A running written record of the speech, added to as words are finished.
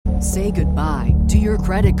Say goodbye to your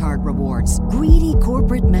credit card rewards. Greedy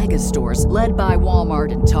corporate mega stores, led by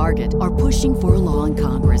Walmart and Target, are pushing for a law in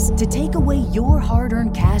Congress to take away your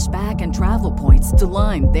hard-earned cash back and travel points to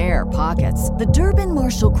line their pockets. The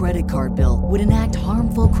Durbin-Marshall credit card bill would enact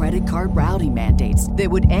harmful credit card routing mandates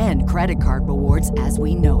that would end credit card rewards as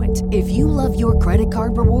we know it. If you love your credit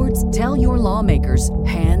card rewards, tell your lawmakers,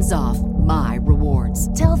 hands off my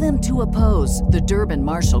rewards. Tell them to oppose the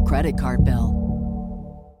Durbin-Marshall credit card bill.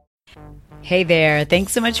 Hey there,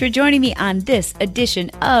 thanks so much for joining me on this edition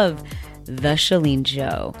of The Chalene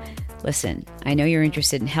Show. Listen, I know you're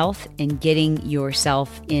interested in health and getting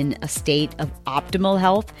yourself in a state of optimal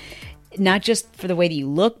health, not just for the way that you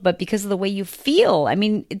look, but because of the way you feel. I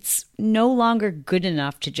mean, it's no longer good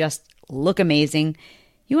enough to just look amazing.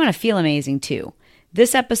 You want to feel amazing too.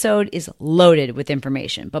 This episode is loaded with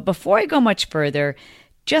information, but before I go much further,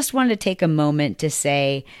 just wanted to take a moment to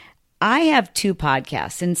say I have two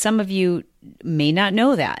podcasts, and some of you may not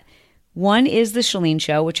know that. One is The Chalene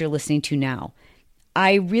Show, which you're listening to now.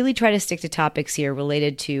 I really try to stick to topics here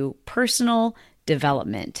related to personal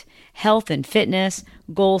development, health and fitness,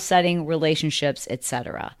 goal setting, relationships,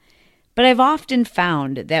 etc. But I've often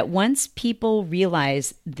found that once people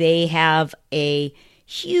realize they have a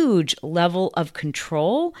huge level of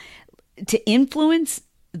control to influence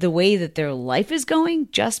the way that their life is going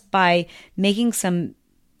just by making some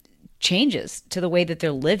changes to the way that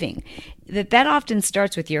they're living, that often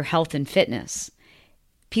starts with your health and fitness.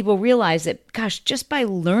 People realize that, gosh, just by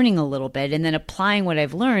learning a little bit and then applying what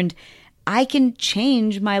I've learned, I can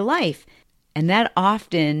change my life. And that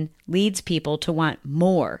often leads people to want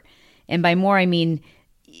more. And by more, I mean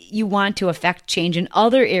you want to affect change in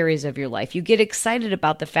other areas of your life. You get excited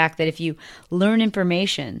about the fact that if you learn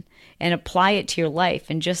information and apply it to your life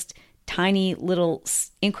in just tiny little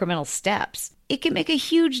incremental steps, it can make a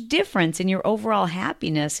huge difference in your overall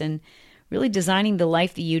happiness and really designing the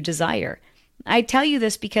life that you desire. I tell you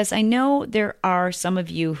this because I know there are some of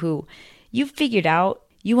you who you've figured out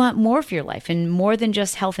you want more for your life, and more than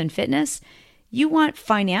just health and fitness. You want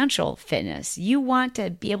financial fitness. You want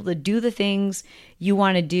to be able to do the things you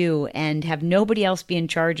want to do and have nobody else be in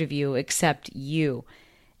charge of you except you.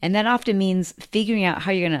 And that often means figuring out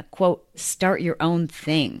how you're going to, quote, start your own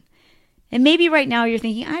thing. And maybe right now you're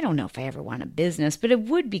thinking, I don't know if I ever want a business, but it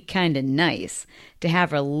would be kind of nice to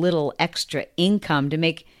have a little extra income to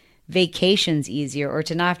make vacations easier, or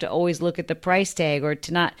to not have to always look at the price tag, or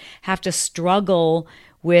to not have to struggle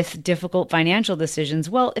with difficult financial decisions.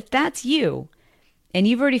 Well, if that's you, and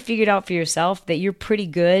you've already figured out for yourself that you're pretty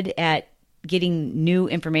good at getting new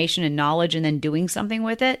information and knowledge and then doing something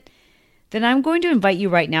with it, then I'm going to invite you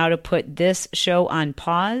right now to put this show on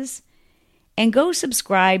pause and go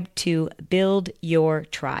subscribe to Build Your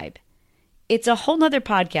Tribe. It's a whole nother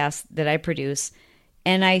podcast that I produce,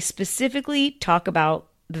 and I specifically talk about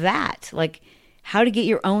that, like how to get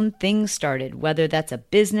your own thing started, whether that's a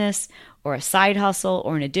business or a side hustle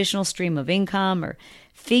or an additional stream of income, or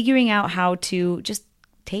figuring out how to just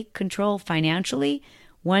take control financially,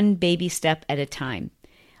 one baby step at a time.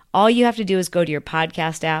 All you have to do is go to your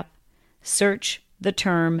podcast app, search the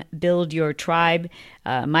term Build Your Tribe.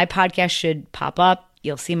 My podcast should pop up.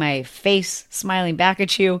 You'll see my face smiling back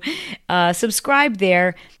at you. Subscribe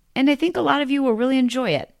there, and I think a lot of you will really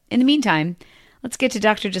enjoy it. In the meantime, let's get to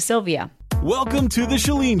Dr. DeSylvia. Welcome to The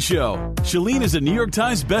Chalene Show. Chalene is a New York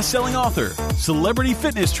Times bestselling author, celebrity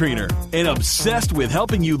fitness trainer, and obsessed with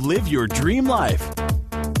helping you live your dream life.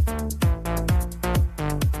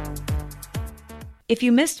 If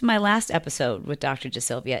you missed my last episode with Dr.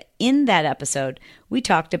 DeSylvia, in that episode, we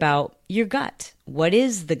talked about your gut. What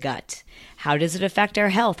is the gut? How does it affect our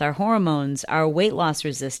health, our hormones, our weight loss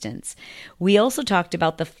resistance? We also talked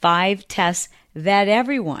about the 5 tests that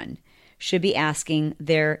everyone should be asking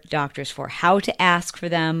their doctors for, how to ask for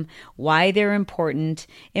them, why they're important,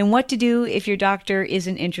 and what to do if your doctor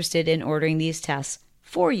isn't interested in ordering these tests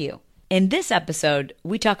for you. In this episode,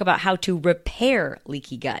 we talk about how to repair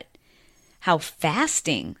leaky gut, how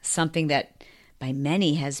fasting, something that by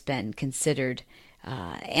many has been considered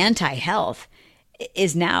anti-health,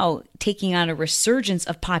 is now taking on a resurgence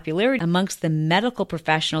of popularity amongst the medical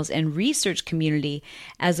professionals and research community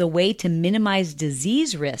as a way to minimize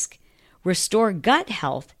disease risk, restore gut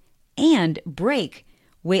health, and break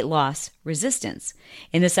weight loss resistance.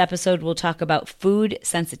 In this episode, we'll talk about food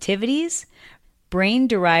sensitivities,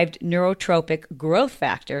 brain-derived neurotropic growth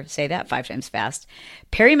factor, say that 5 times fast,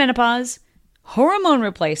 perimenopause, hormone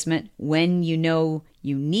replacement when you know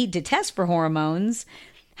you need to test for hormones,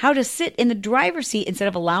 how to sit in the driver's seat instead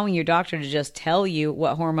of allowing your doctor to just tell you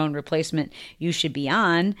what hormone replacement you should be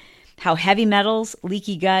on, how heavy metals,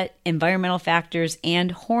 leaky gut, environmental factors,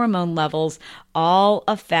 and hormone levels all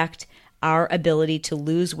affect our ability to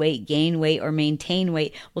lose weight, gain weight, or maintain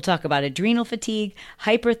weight. We'll talk about adrenal fatigue,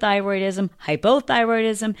 hyperthyroidism,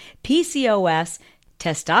 hypothyroidism, PCOS,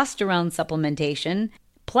 testosterone supplementation,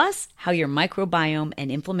 plus how your microbiome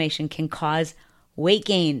and inflammation can cause weight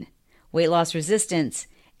gain, weight loss resistance,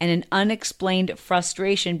 and an unexplained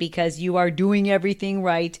frustration because you are doing everything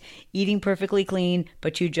right, eating perfectly clean,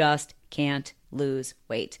 but you just can't lose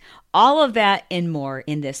weight. All of that and more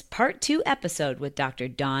in this part 2 episode with Dr.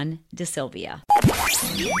 Dawn DeSylvia.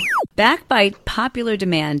 Back by popular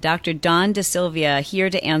demand, Dr. Dawn DeSylvia here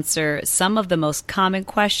to answer some of the most common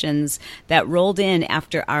questions that rolled in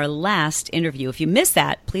after our last interview. If you missed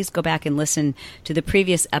that, please go back and listen to the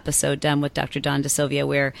previous episode done with Dr. Dawn DeSylvia,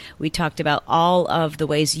 where we talked about all of the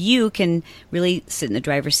ways you can really sit in the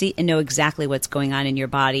driver's seat and know exactly what's going on in your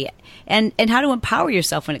body and how to empower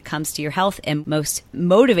yourself when it comes to your health, and most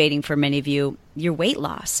motivating for many of you, your weight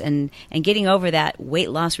loss and getting over that weight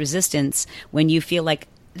loss resistance when you feel like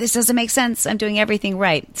this doesn't make sense, I'm doing everything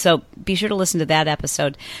right. So be sure to listen to that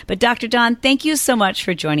episode. But Dr. Dawn, thank you so much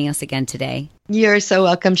for joining us again today. You're so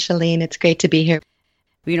welcome, Shalene. It's great to be here.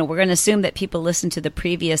 You know, we're going to assume that people listen to the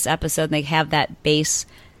previous episode and they have that base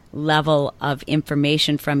level of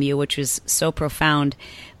information from you, which was so profound.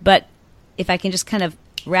 But if I can just kind of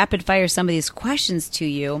rapid fire some of these questions to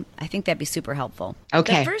you, I think that'd be super helpful.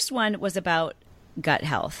 Okay. The first one was about gut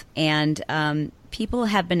health. And people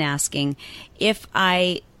have been asking, if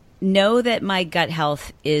I know that my gut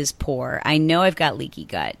health is poor, I know I've got leaky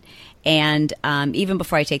gut, and even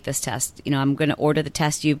before I take this test, you know, I'm going to order the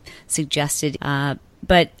test you suggested,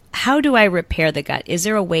 but how do I repair the gut? Is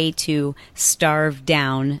there a way to starve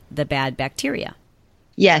down the bad bacteria?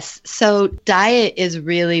 Yes. So diet is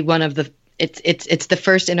really one of the It's the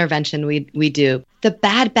first intervention we do. The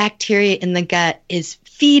bad bacteria in the gut is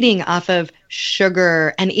feeding off of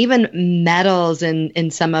sugar and even metals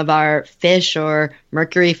in some of our fish or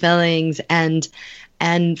mercury fillings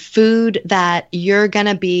and food that you're going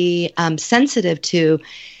to be sensitive to.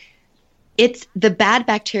 It's the bad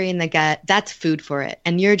bacteria in the gut, that's food for it.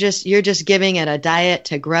 And you're just giving it a diet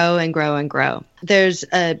to grow and grow and grow. There's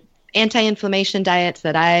anti-inflammation diets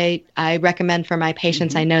that I recommend for my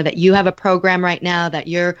patients. I know that you have a program right now that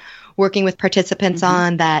you're working with participants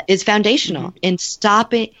on that is foundational in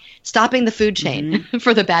stopping the food chain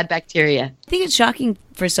for the bad bacteria. I think it's shocking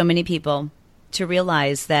for so many people to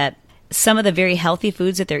realize that some of the very healthy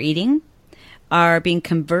foods that they're eating are being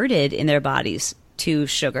converted in their bodies to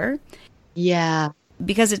sugar. Yeah.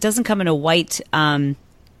 Because it doesn't come in a white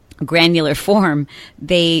granular form,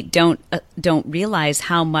 they don't realize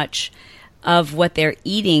how much of what they're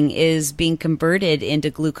eating is being converted into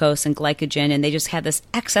glucose and glycogen, and they just have this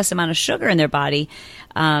excess amount of sugar in their body,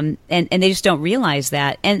 and they just don't realize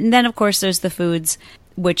that. And then, of course, there's the foods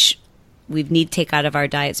which we need to take out of our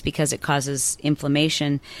diets because it causes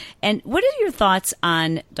inflammation. And what are your thoughts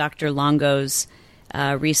on Dr. Longo's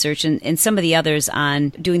research and some of the others on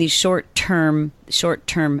doing these short-term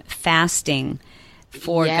fasting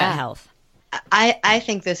for gut health? I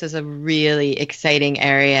think this is a really exciting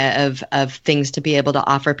area of things to be able to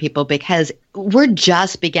offer people, because we're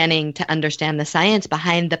just beginning to understand the science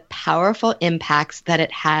behind the powerful impacts that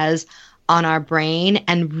it has on our brain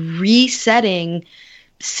and resetting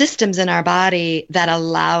systems in our body that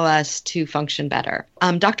allow us to function better.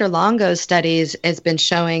 Dr. Longo's studies has been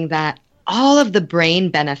showing that all of the brain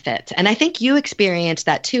benefits, and I think you experienced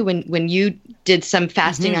that too when you did some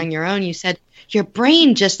fasting on your own. You said your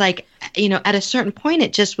brain just like, you know, at a certain point,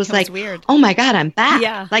 it just was like, weird. Oh my God, I'm back.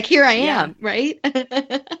 Yeah. Like here I am. Yeah. Right.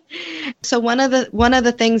 So one of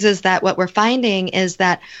the things is that what we're finding is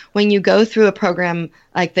that when you go through a program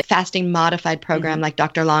like the fasting modified program, like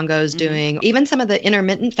Dr. Longo's doing, even some of the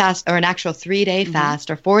intermittent fast or an actual 3-day fast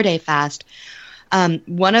or 4-day fast,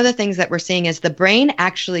 one of the things that we're seeing is the brain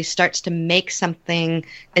actually starts to make something,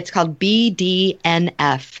 it's called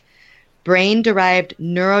BDNF. Brain-derived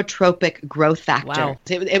neurotropic growth factor. Wow.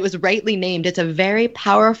 It was rightly named. It's a very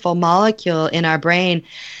powerful molecule in our brain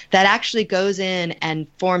that actually goes in and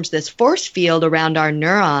forms this force field around our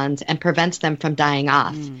neurons and prevents them from dying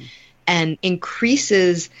off and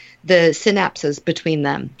increases the synapses between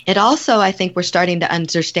them. It also, I think we're starting to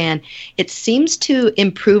understand, it seems to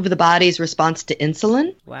improve the body's response to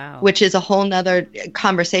insulin, which is a whole nother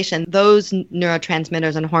conversation. Those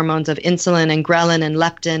neurotransmitters and hormones of insulin and ghrelin and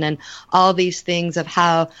leptin and all these things of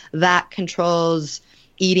how that controls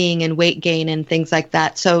eating and weight gain and things like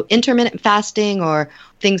that. So intermittent fasting or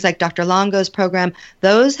things like Dr. Longo's program,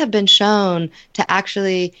 those have been shown to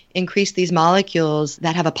actually increase these molecules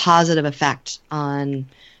that have a positive effect on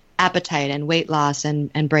appetite and weight loss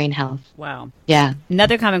and brain health. Wow. Yeah.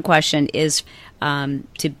 Another common question is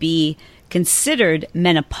to be considered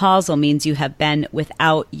menopausal means you have been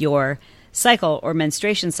without your cycle or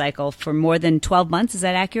menstruation cycle for more than 12 months. Is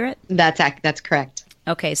that accurate? That's correct.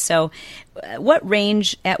 Okay. So at what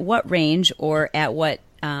range or at what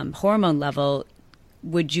hormone level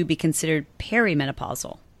would you be considered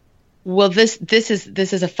perimenopausal? Well, this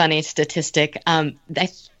is a funny statistic. I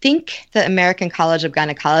think the American College of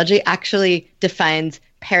Gynecology actually defines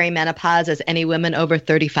perimenopause as any woman over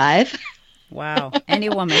 35. Wow. Any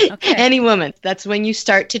woman. Okay. Any woman. That's when you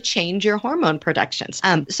start to change your hormone productions.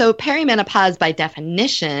 So perimenopause by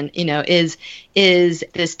definition, is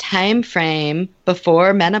this time frame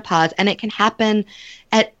before menopause, and it can happen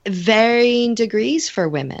at varying degrees for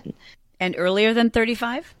women. And earlier than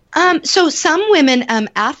 35? So some women,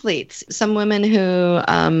 athletes, some women who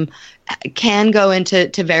can go into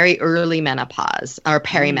very early menopause or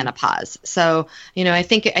perimenopause. So, I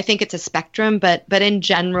think it's a spectrum, but in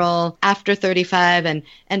general, after 35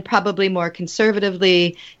 and probably more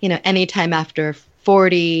conservatively, anytime after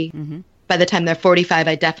 40, by the time they're 45,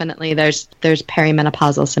 there's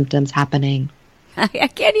perimenopausal symptoms happening. I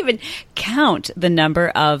can't even count the number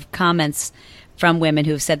of comments from women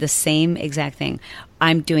who've said the same exact thing.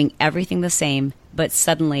 I'm doing everything the same, but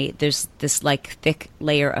suddenly there's this thick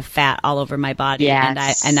layer of fat all over my body,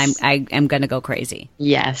 yes. and I'm going to go crazy.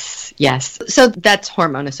 Yes. So that's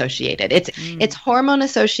hormone associated. It's hormone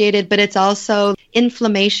associated, but it's also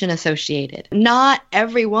inflammation associated. Not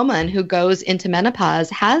every woman who goes into menopause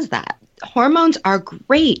has that. Hormones are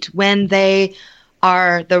great when they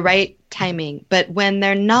are the right timing, but when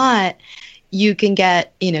they're not, you can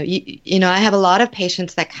get, I have a lot of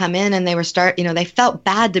patients that come in and they felt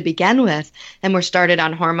bad to begin with and were started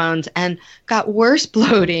on hormones and got worse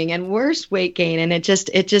bloating and worse weight gain. And it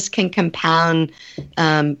just can compound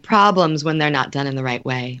problems when they're not done in the right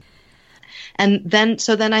way. And then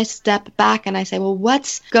I step back and I say, well,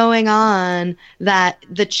 what's going on that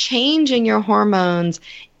the change in your hormones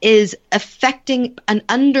is affecting an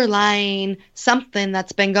underlying something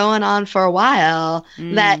that's been going on for a while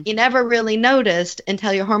that you never really noticed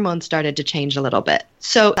until your hormones started to change a little bit.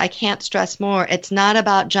 So I can't stress more. It's not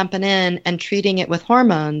about jumping in and treating it with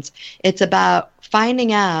hormones. It's about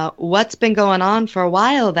finding out what's been going on for a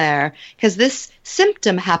while there, because this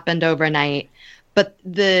symptom happened overnight, but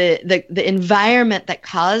the environment that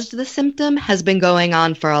caused the symptom has been going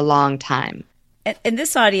on for a long time. In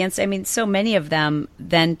this audience, so many of them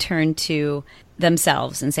then turn to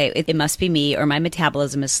themselves and say, it must be me, or my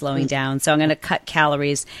metabolism is slowing down, so I'm going to cut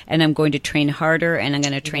calories and I'm going to train harder and I'm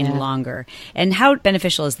going to train longer. And how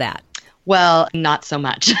beneficial is that? Well, not so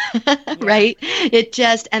much, right?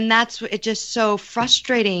 It's just so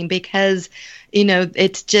frustrating because,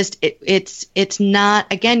 it's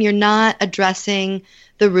not, again, you're not addressing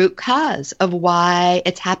the root cause of why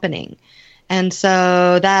it's happening. And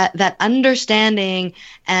so that understanding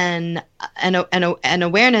and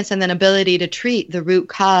awareness and then ability to treat the root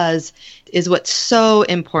cause is what's so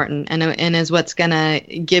important and is what's going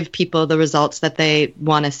to give people the results that they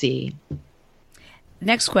want to see.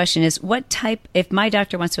 Next question is, if my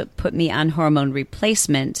doctor wants to put me on hormone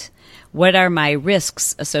replacement, what are my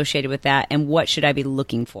risks associated with that, and what should I be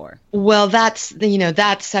looking for? Well, that's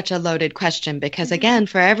such a loaded question because, again,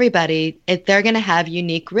 for everybody, they're going to have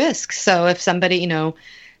unique risks. So if somebody,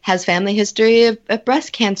 has family history of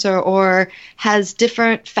breast cancer or has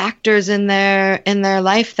different factors in their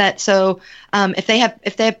life if they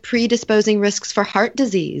have predisposing risks for heart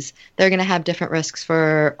disease, they're going to have different risks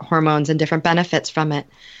for hormones and different benefits from it.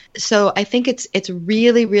 So I think it's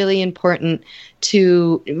really, really important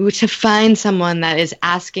to find someone that is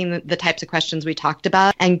asking the types of questions we talked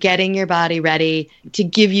about and getting your body ready to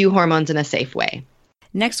give you hormones in a safe way.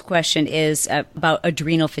 Next question is about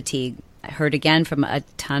adrenal fatigue. I heard again from a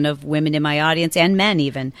ton of women in my audience, and men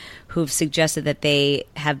even, who've suggested that they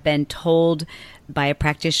have been told by a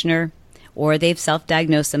practitioner or they've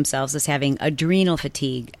self-diagnosed themselves as having adrenal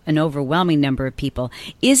fatigue, an overwhelming number of people.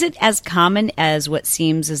 Is it as common as what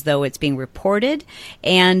seems as though it's being reported?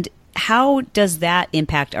 And how does that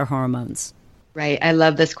impact our hormones? Right. I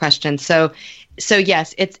love this question. So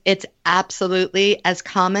yes, it's absolutely as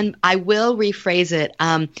common. I will rephrase it.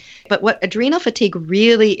 But what adrenal fatigue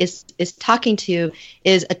really is talking to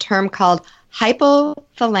is a term called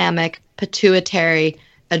hypothalamic pituitary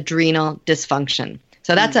adrenal dysfunction.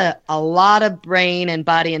 So that's a lot of brain and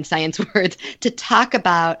body and science words to talk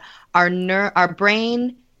about our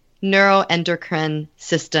brain neuroendocrine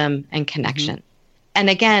system and connection. And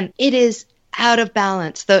again, it is out of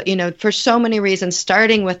balance, though, for so many reasons,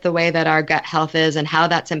 starting with the way that our gut health is and how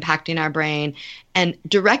that's impacting our brain. And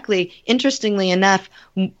directly, interestingly enough,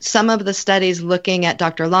 some of the studies looking at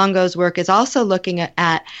Dr. Longo's work is also looking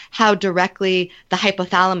at how directly the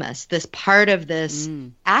hypothalamus, this part of this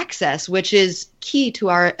axis, which is key to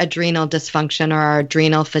our adrenal dysfunction or our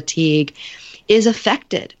adrenal fatigue, is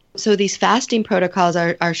affected. So these fasting protocols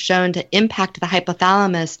are shown to impact the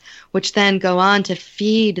hypothalamus, which then go on to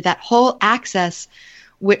feed that whole axis,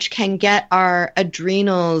 which can get our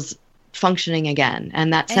adrenals functioning again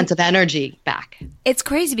and that sense of energy back. It's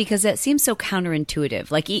crazy because that seems so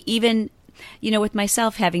counterintuitive. Like even, with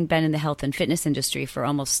myself having been in the health and fitness industry for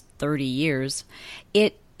almost 30 years,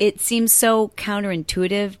 it seems so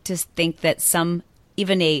counterintuitive to think that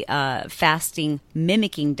even a fasting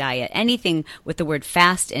mimicking diet, anything with the word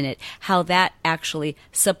fast in it, how that actually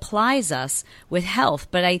supplies us with health.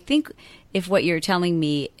 But I think if what you're telling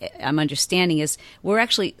me, I'm understanding, is we're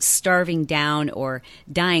actually starving down or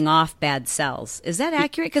dying off bad cells. Is that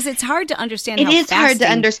accurate? Because it's hard to understand. It is hard to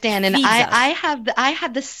understand, and I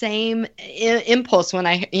have the same impulse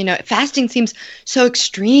when fasting seems so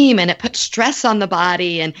extreme and it puts stress on the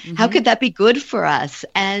body, and how could that be good for us?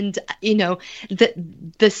 And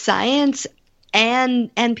the science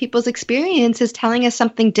and people's experience is telling us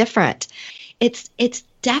something different. It's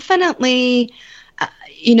definitely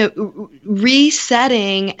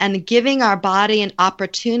resetting and giving our body an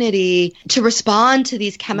opportunity to respond to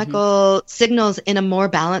these chemical signals in a more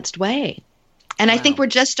balanced way. And I think we're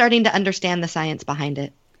just starting to understand the science behind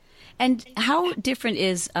it. And how different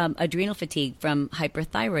is adrenal fatigue from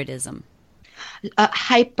hyperthyroidism?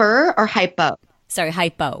 Hyper or hypo? Sorry,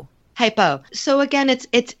 hypo. Hypo. So again,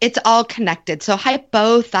 it's all connected. So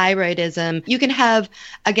hypothyroidism, you can have,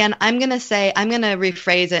 again, I'm going to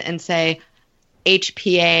rephrase it and say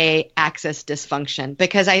HPA axis dysfunction,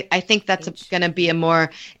 because I think that's going to be a more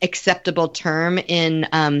acceptable term in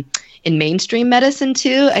mainstream medicine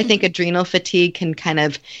too. I think adrenal fatigue can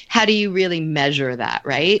how do you really measure that,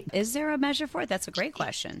 right? Is there a measure for it? That's a great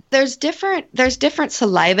question. There's different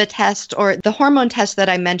saliva tests, or the hormone test that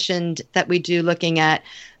I mentioned that we do looking at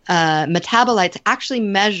metabolites actually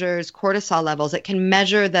measures cortisol levels. It can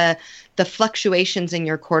measure the fluctuations in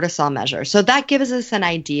your cortisol measure. So that gives us an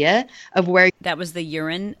idea of where... That was the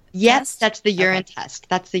urine Yes, test? That's the urine test.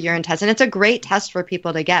 That's the urine test. And it's a great test for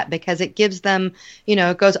people to get because it gives them,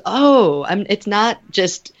 it goes, it's not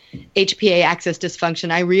just HPA axis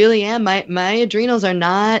dysfunction. I really am. My adrenals are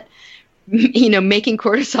not... making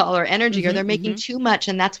cortisol or energy, or they're making too much.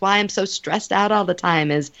 And that's why I'm so stressed out all the time,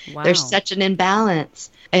 there's such an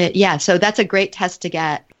imbalance. So that's a great test to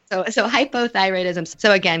get. So hypothyroidism.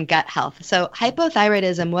 So again, gut health. So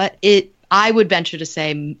hypothyroidism, I would venture to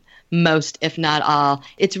say most, if not all,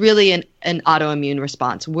 it's really an autoimmune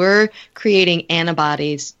response. We're creating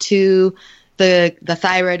antibodies to the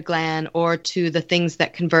thyroid gland or to the things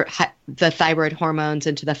that convert the thyroid hormones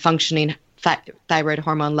into the functioning thyroid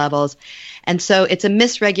hormone levels. And so it's a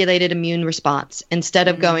misregulated immune response. Instead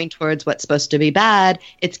of going towards what's supposed to be bad,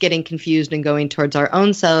 it's getting confused and going towards our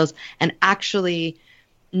own cells and actually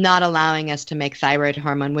not allowing us to make thyroid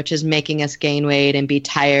hormone, which is making us gain weight and be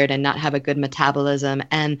tired and not have a good metabolism.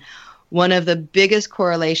 And one of the biggest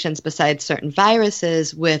correlations besides certain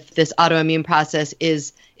viruses with this autoimmune process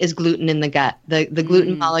is gluten in the gut. The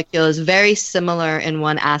gluten molecule is very similar in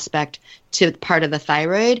one aspect to part of the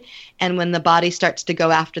thyroid. And when the body starts to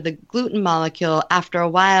go after the gluten molecule, after a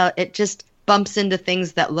while, it just bumps into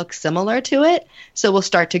things that look similar to it. So we'll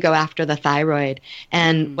start to go after the thyroid.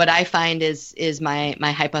 And what I find is my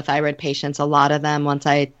hypothyroid patients, a lot of them, once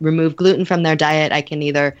I remove gluten from their diet, I can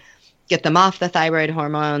either get them off the thyroid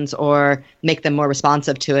hormones or make them more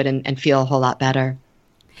responsive to it and feel a whole lot better.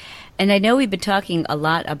 And I know we've been talking a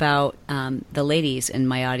lot about the ladies in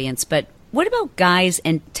my audience, but what about guys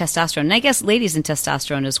and testosterone? And I guess ladies and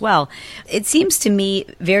testosterone as well. It seems to me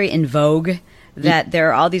very in vogue that there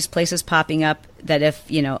are all these places popping up that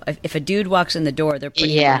if a dude walks in the door, they're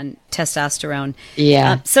putting on testosterone.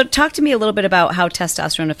 Yeah. So talk to me a little bit about how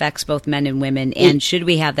testosterone affects both men and women, and should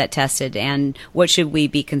we have that tested, and what should we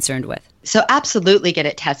be concerned with? So absolutely get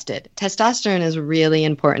it tested. Testosterone is really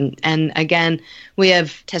important. And again, we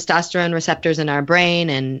have testosterone receptors in our brain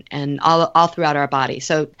and all throughout our body.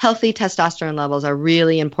 So healthy testosterone levels are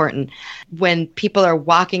really important. When people are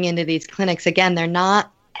walking into these clinics, again, they're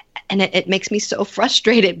not, and it makes me so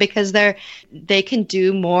frustrated because they can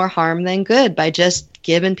do more harm than good by just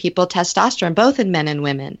given people testosterone, both in men and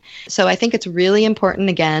women. So I think it's really important,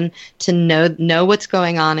 again, to know what's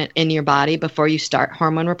going on in your body before you start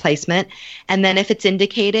hormone replacement. And then if it's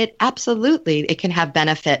indicated, absolutely, it can have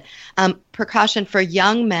benefit. Precaution for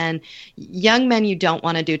young men, you don't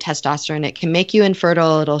want to do testosterone. It can make you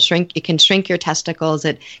infertile. It can shrink your testicles.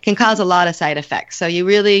 It can cause a lot of side effects. So you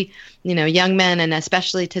really, young men, and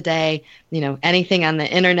especially today, anything on the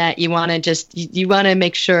internet, you want to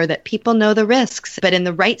make sure that people know the risks. But in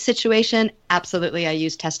the right situation, absolutely, I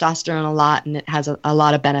use testosterone a lot, and it has a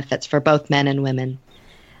lot of benefits for both men and women.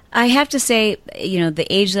 I have to say, the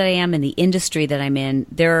age that I am and the industry that I'm in,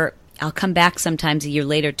 I'll come back sometimes a year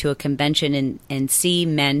later to a convention and see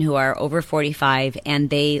men who are over 45 and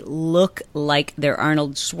they look like they're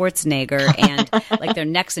Arnold Schwarzenegger and like their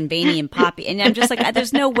necks and veiny and poppy. And I'm just like,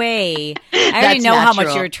 there's no way. I already know how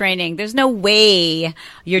much you're training. There's no way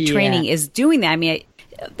your training is doing that. I mean,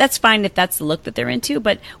 that's fine if that's the look that they're into,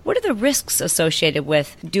 but what are the risks associated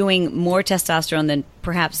with doing more testosterone than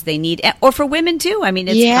perhaps they need? Or for women too. I mean,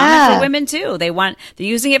 it's common for women too. They're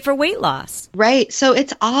using it for weight loss. Right. So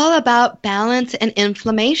it's all about balance and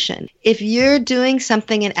inflammation. If you're doing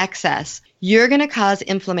something in excess, you're going to cause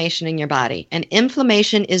inflammation in your body. And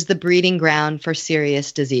inflammation is the breeding ground for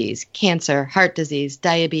serious disease, cancer, heart disease,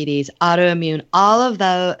 diabetes, autoimmune. All of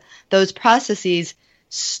those processes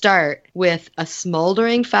start with a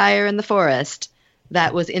smoldering fire in the forest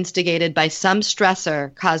that was instigated by some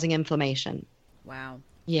stressor causing inflammation. Wow.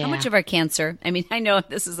 Yeah. How much of our cancer, I mean, I know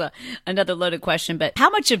this is another loaded question, but how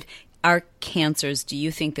much of our cancers do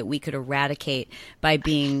you think that we could eradicate by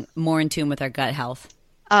being more in tune with our gut health?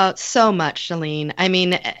 So much, Shalene. I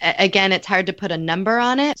mean, again, it's hard to put a number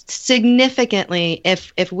on it. Significantly,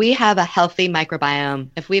 if we have a healthy microbiome,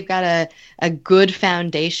 if we've got a good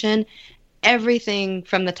foundation, everything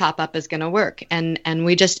from the top up is going to work. And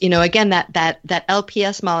we just, again, that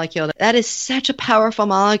LPS molecule, that is such a powerful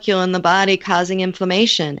molecule in the body causing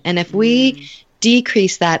inflammation. And if we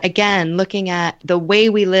decrease that, again, looking at the way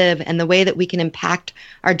we live and the way that we can impact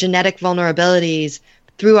our genetic vulnerabilities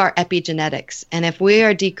through our epigenetics. And if we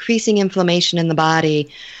are decreasing inflammation in the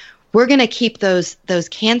body, we're going to keep those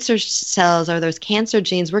cancer cells or those cancer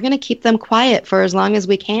genes, we're going to keep them quiet for as long as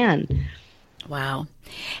we can. Wow.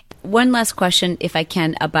 One last question, if I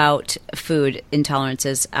can, about food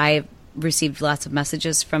intolerances. I've received lots of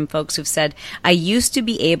messages from folks who've said, I used to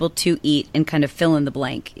be able to eat and kind of fill in the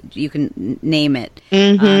blank. You can name it.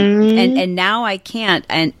 Mm-hmm. And now I can't.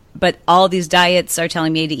 But all these diets are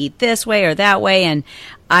telling me to eat this way or that way. And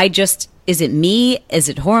is it me? Is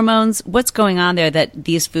it hormones? What's going on there that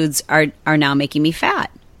these foods are now making me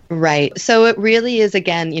fat? Right. So it really is,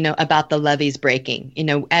 again, about the levees breaking.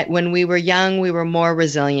 When we were young, we were more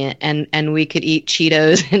resilient and we could eat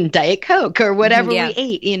Cheetos and Diet Coke or whatever we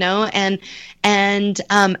ate, and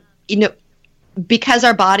because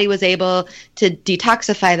our body was able to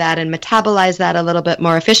detoxify that and metabolize that a little bit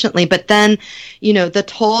more efficiently. But then, the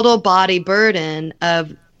total body burden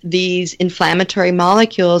of these inflammatory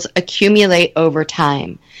molecules accumulate over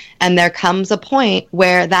time. And there comes a point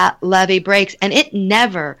where that levee breaks, and it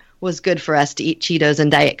never was good for us to eat Cheetos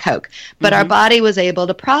and Diet Coke, but our body was able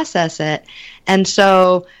to process it. And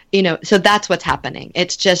so, so that's what's happening.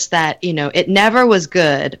 It's just that, it never was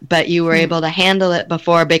good, but you were able to handle it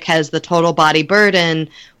before because the total body burden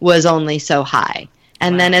was only so high.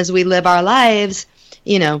 And then as we live our lives,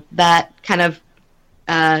 that kind of,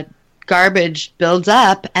 garbage builds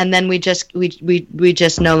up, and then we just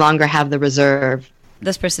no longer have the reserve.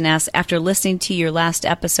 This person asks, after listening to your last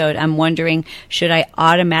episode, I'm wondering, should I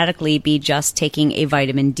automatically be just taking a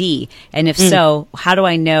vitamin D? And if so, how do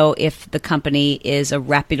I know if the company is a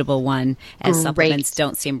reputable one, as supplements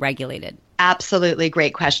don't seem regulated? Absolutely.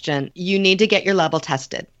 Great question. You need to get your level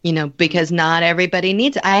tested, because not everybody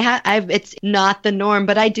needs it. It's not the norm,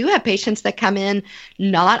 but I do have patients that come in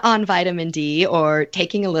not on vitamin D or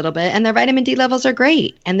taking a little bit, and their vitamin D levels are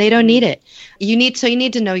great and they don't need it. You need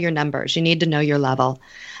to know your numbers. You need to know your level.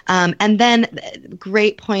 And then,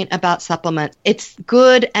 great point about supplements. It's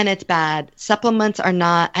good and it's bad. Supplements are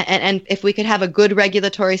not, and if we could have a good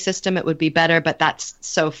regulatory system, it would be better, but that's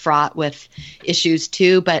so fraught with issues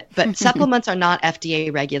too. But supplements are not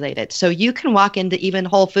FDA regulated. So you can walk into even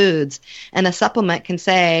Whole Foods and a supplement can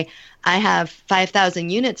say, I have 5,000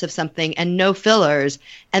 units of something and no fillers,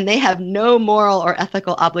 and they have no moral or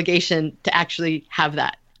ethical obligation to actually have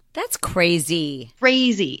that. That's crazy.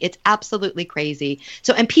 Crazy. It's absolutely crazy.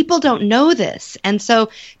 So, and people don't know this. And so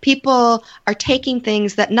people are taking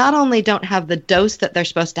things that not only don't have the dose that they're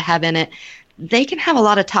supposed to have in it, they can have a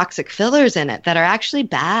lot of toxic fillers in it that are actually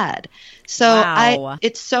bad. So Wow.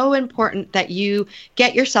 it's so important that you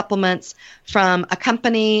get your supplements from a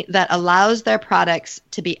company that allows their products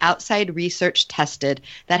to be outside research tested,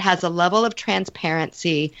 that has a level of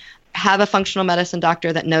transparency, have a functional medicine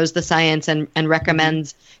doctor that knows the science and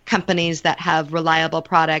recommends companies that have reliable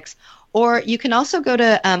products. Or you can also go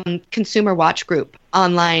to Consumer Watch Group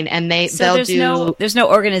online, and they'll do. There's no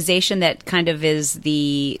organization that kind of is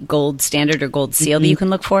the gold standard or gold seal that you can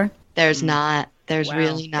look for. There's not. There's Wow.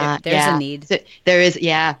 really not. There's a need. So there is.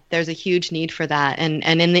 Yeah, there's a huge need for that. And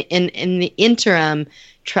in the interim,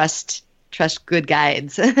 trust good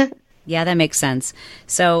guides. Yeah, that makes sense.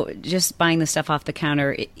 So just buying the stuff off the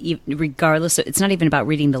counter, regardless, it's not even about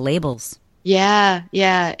reading the labels. Yeah.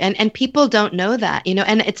 And people don't know that,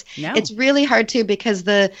 and it's really hard too, because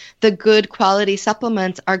the good quality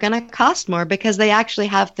supplements are going to cost more because they actually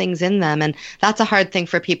have things in them. And that's a hard thing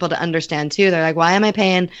for people to understand too. They're like, why am I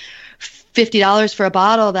paying $50 for a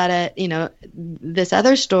bottle that at, this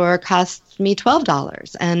other store costs me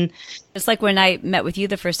 $12? And it's like when I met with you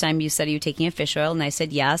the first time, you said, are you taking a fish oil? And I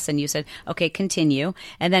said, yes. And you said, okay, continue.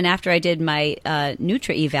 And then after I did my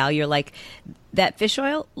Nutri-Eval, you're like, that fish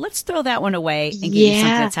oil, let's throw that one away and get you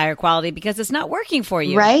something that's higher quality because it's not working for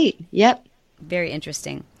you. Right. Yep. Very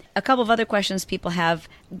interesting. A couple of other questions people have.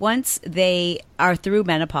 Once they are through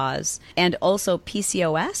menopause and also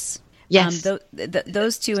PCOS, yes,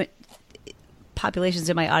 those two populations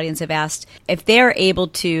in my audience have asked if they're able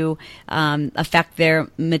to affect their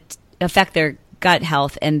gut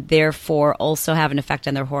health and therefore also have an effect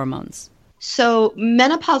on their hormones. So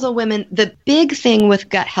menopausal women, the big thing with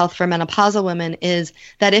gut health for menopausal women is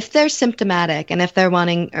that if they're symptomatic and if they're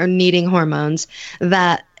wanting or needing hormones,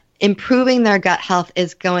 that improving their gut health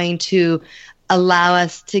is going to allow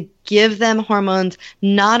us to give them hormones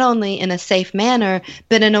not only in a safe manner,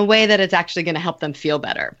 but in a way that it's actually going to help them feel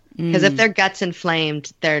better. Because if their gut's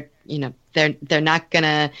inflamed, they're not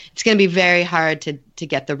gonna. It's gonna be very hard to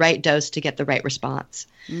get the right dose, to get the right response.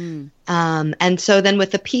 And so then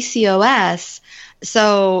with the PCOS,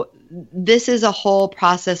 so this is a whole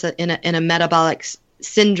process in a metabolic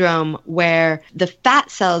syndrome where the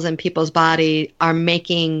fat cells in people's body are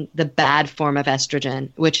making the bad form of estrogen,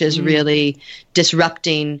 which is really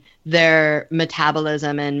disrupting their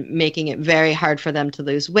metabolism and making it very hard for them to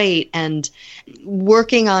lose weight. And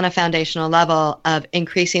working on a foundational level of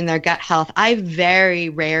increasing their gut health, I very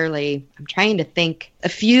rarely, I'm trying to think, a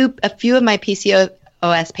few of my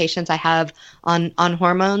PCOS patients I have on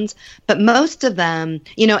hormones, but most of them,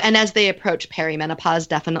 and as they approach perimenopause,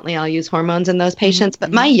 definitely I'll use hormones in those patients.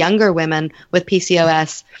 But my younger women with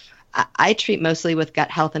PCOS, I treat mostly with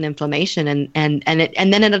gut health and inflammation, and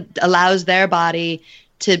then it allows their body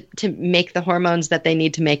to make the hormones that they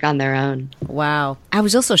need to make on their own. Wow. I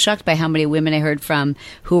was also shocked by how many women I heard from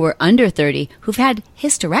who were under 30 who've had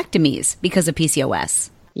hysterectomies because of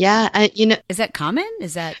PCOS. Yeah. Is that common?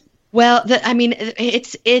 Is that... Well,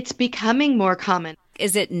 it's becoming more common.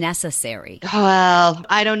 Is it necessary? Well,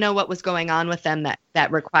 I don't know what was going on with them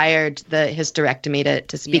that required the hysterectomy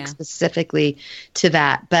to speak specifically to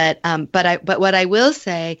that. But what I will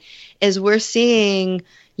say is we're seeing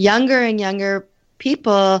younger and younger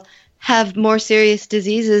people have more serious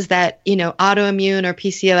diseases that, autoimmune or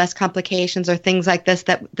PCOS complications or things like this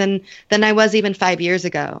than I was even 5 years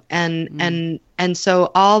ago. And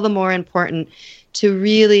so all the more important to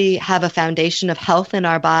really have a foundation of health in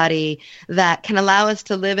our body that can allow us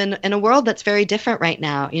to live in a world that's very different right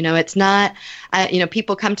now. It's not,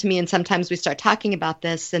 people come to me and sometimes we start talking about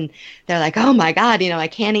this and they're like, oh my God, I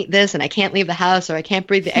can't eat this and I can't leave the house or I can't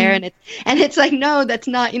breathe the air. And it's like, no, that's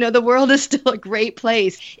not, the world is still a great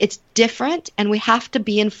place. It's different and we have to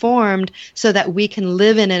be informed so that we can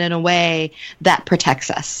live in it in a way that protects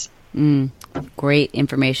us. Great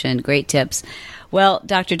information, great tips. Well,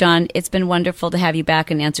 Dr. Dawn, it's been wonderful to have you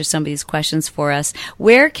back and answer some of these questions for us.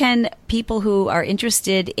 Where can people who are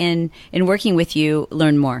interested in working with you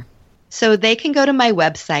learn more? So they can go to my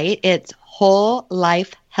website. It's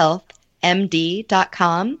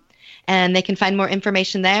wholelifehealthmd.com, and they can find more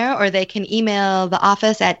information there, or they can email the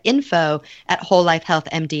office at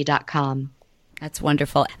info@wholelifehealthmd.com. That's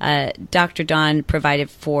wonderful. Dr. Dawn provided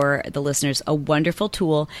for the listeners a wonderful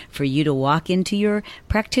tool for you to walk into your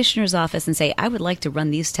practitioner's office and say, I would like to run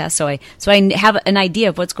these tests so I have an idea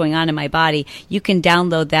of what's going on in my body. You can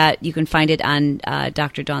download that. You can find it on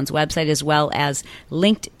Dr. Dawn's website as well as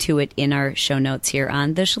linked to it in our show notes here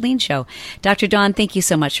on The Chalene Show. Dr. Dawn, thank you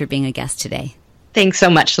so much for being a guest today. Thanks so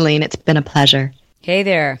much, Chalene. It's been a pleasure. Hey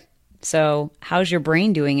there. So how's your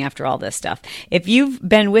brain doing after all this stuff? If you've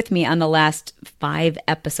been with me on the last 5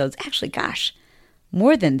 episodes, actually, gosh,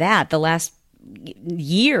 more than that, the last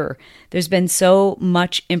year, there's been so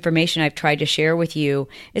much information I've tried to share with you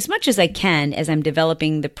as much as I can as I'm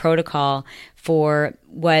developing the protocol for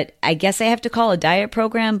what I guess I have to call a diet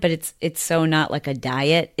program, but it's so not like a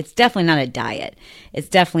diet. It's definitely not a diet. It's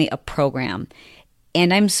definitely a program.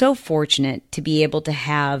 And I'm so fortunate to be able to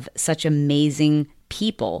have such amazing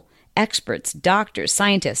people, experts, doctors,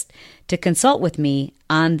 scientists, to consult with me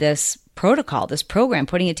on this protocol, this program,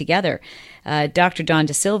 putting it together. Dr.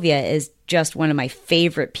 DeSylvia is just one of my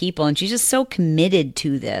favorite people, and she's just so committed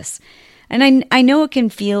to this. And I know it can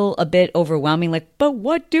feel a bit overwhelming, like, but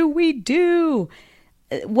what do we do?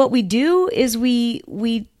 What we do is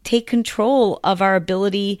we take control of our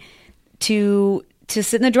ability to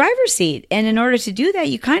sit in the driver's seat. And in order to do that,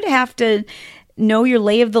 you kind of have to know your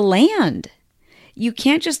lay of the land. You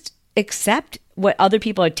can't just accept what other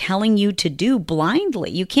people are telling you to do blindly.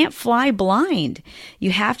 You can't fly blind.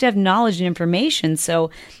 You have to have knowledge and information. So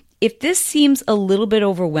if this seems a little bit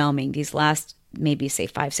overwhelming, these last maybe say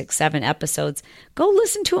 5, 6, 7 episodes, go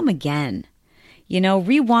listen to them again.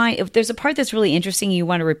 Rewind. If there's a part that's really interesting, you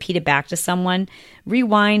want to repeat it back to someone,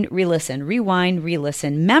 rewind, re-listen,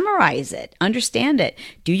 memorize it, understand it,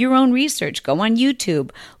 do your own research, go on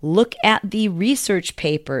YouTube, look at the research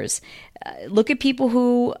papers, look at people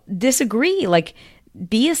who disagree, like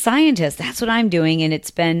be a scientist. That's what I'm doing. And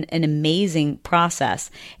it's been an amazing process.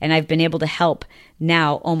 And I've been able to help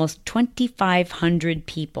now almost 2,500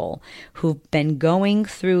 people who've been going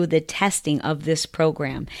through the testing of this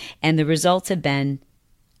program. And the results have been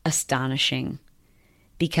astonishing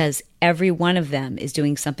because every one of them is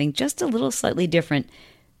doing something just a little slightly different.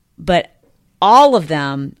 But all of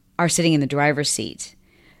them are sitting in the driver's seat,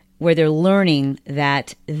 where they're learning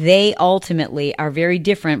that they ultimately are very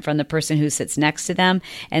different from the person who sits next to them.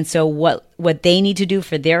 And so what they need to do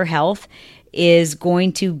for their health is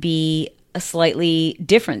going to be a slightly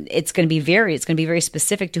different. It's going to be very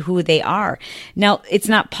specific to who they are. Now, it's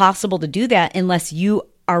not possible to do that unless you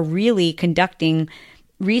are really conducting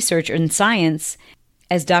research in science,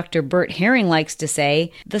 as Dr. Bert Herring likes to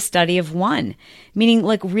say, the study of one, meaning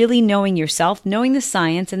like really knowing yourself, knowing the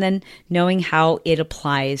science, and then knowing how it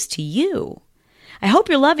applies to you. I hope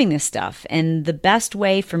you're loving this stuff. And the best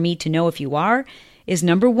way for me to know if you are is,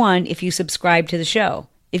 number one, if you subscribe to the show.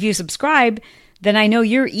 If you subscribe, then I know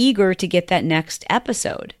you're eager to get that next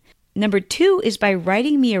episode. Number two is by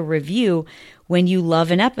writing me a review when you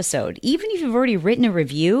love an episode. Even if you've already written a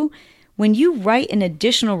review, when you write an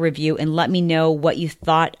additional review and let me know what you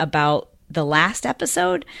thought about the last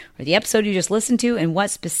episode or the episode you just listened to and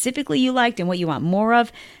what specifically you liked and what you want more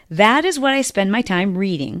of, that is what I spend my time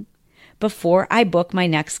reading before I book my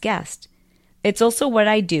next guest. It's also what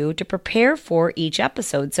I do to prepare for each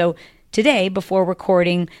episode. So today, before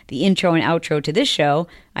recording the intro and outro to this show,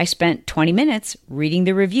 I spent 20 minutes reading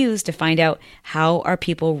the reviews to find out how are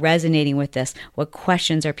people resonating with this? What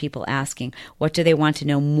questions are people asking? What do they want to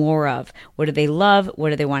know more of? What do they love? What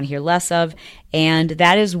do they want to hear less of? And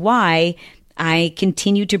that is why I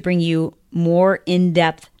continue to bring you more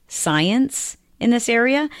in-depth science in this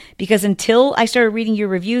area, because until I started reading your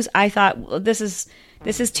reviews, I thought, well, this is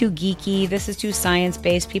too geeky. This is too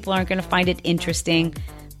science-based. People aren't going to find it interesting.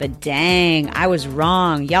 But dang, I was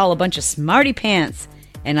wrong. Y'all a bunch of smarty pants,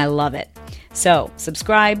 and I love it. So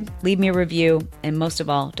subscribe, leave me a review, and most of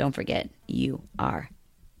all, don't forget, you are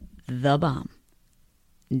thebomb.com.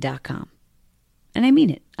 And I mean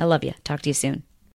it. I love you. Talk to you soon.